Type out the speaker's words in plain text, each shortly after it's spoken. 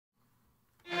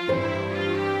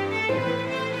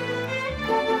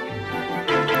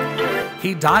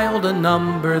He dialed a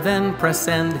number, then pressed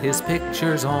send, his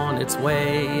picture's on its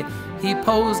way. He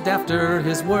posed after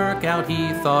his workout,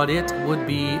 he thought it would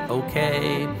be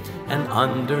okay. And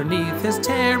underneath his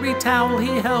terry towel,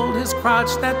 he held his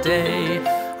crotch that day.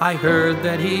 I heard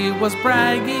that he was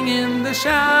bragging in the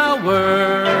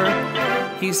shower.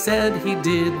 He said he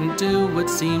didn't do it,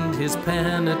 seemed his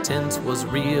penitence was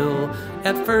real.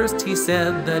 At first he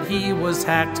said that he was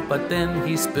hacked, but then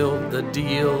he spilled the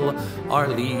deal. Our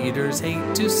leaders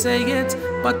hate to say it,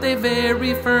 but they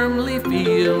very firmly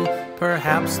feel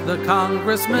perhaps the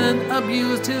congressman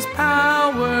abused his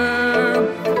power.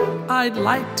 I'd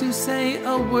like to say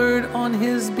a word on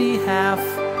his behalf.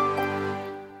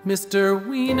 Mr.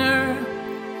 Weiner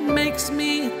makes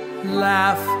me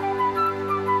laugh.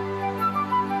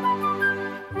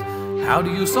 How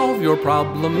do you solve your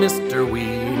problem, Mr.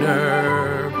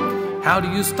 Weiner? How do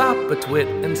you stop a twit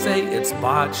and say it's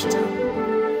botched?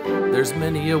 There's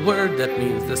many a word that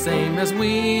means the same as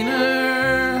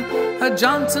Weiner. A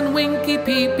Johnson, Winky,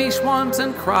 Pee-Pee, Schwanz,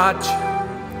 and Crotch.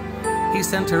 He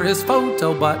sent her his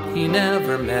photo, but he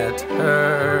never met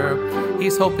her.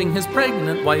 He's hoping his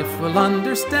pregnant wife will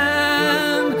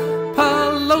understand.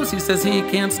 Pelosi says he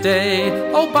can't stay.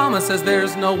 Obama says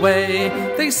there's no way.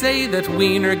 They say that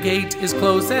Weinergate is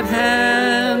close at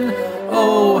hand.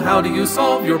 Oh, how do you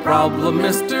solve your problem,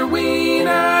 Mr.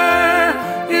 Weiner?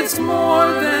 It's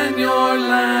more than your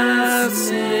last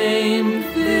name.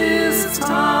 This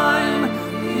time,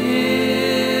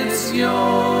 it's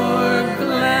your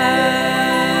Glenn.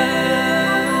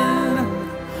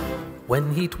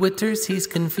 When he twitters, he's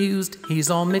confused. He's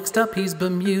all mixed up, he's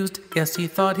bemused. Guess he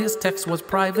thought his text was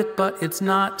private, but it's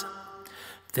not.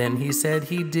 Then he said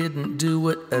he didn't do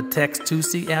it. A text to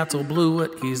Seattle blew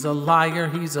it. He's a liar,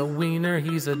 he's a wiener,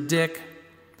 he's a dick.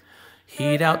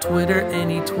 He'd out-Twitter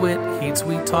any twit. He'd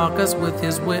sweet-talk us with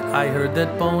his wit. I heard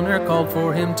that Boner called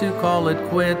for him to call it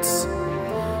quits.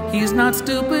 He's not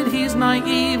stupid, he's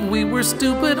naive. We were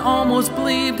stupid, almost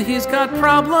believed. He's got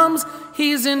problems,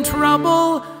 he's in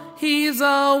trouble. He's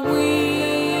a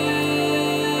weenie.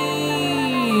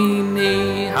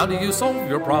 How do you solve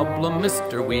your problem,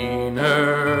 Mr.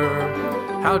 Weiner?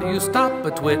 How do you stop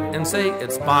a twit and say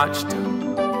it's botched?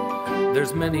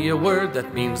 There's many a word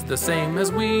that means the same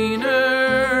as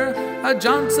Weiner. A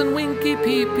Johnson, Winky,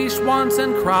 Pee-Pee, Schwanz,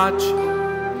 and Crotch.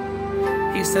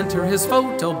 He sent her his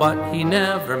photo, but he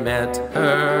never met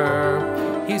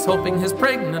her. He's hoping his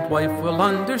pregnant wife will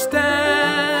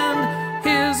understand.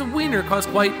 His wiener caused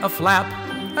quite a flap,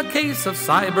 a case of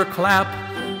cyberclap.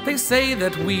 They say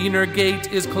that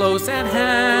Weinergate is close at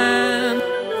hand.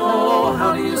 Oh,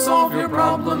 how do you solve your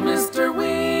problem, Mr.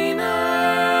 Weiner?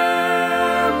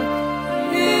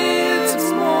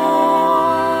 It's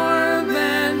more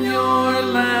than your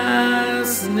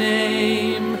last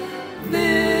name.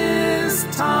 This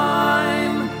time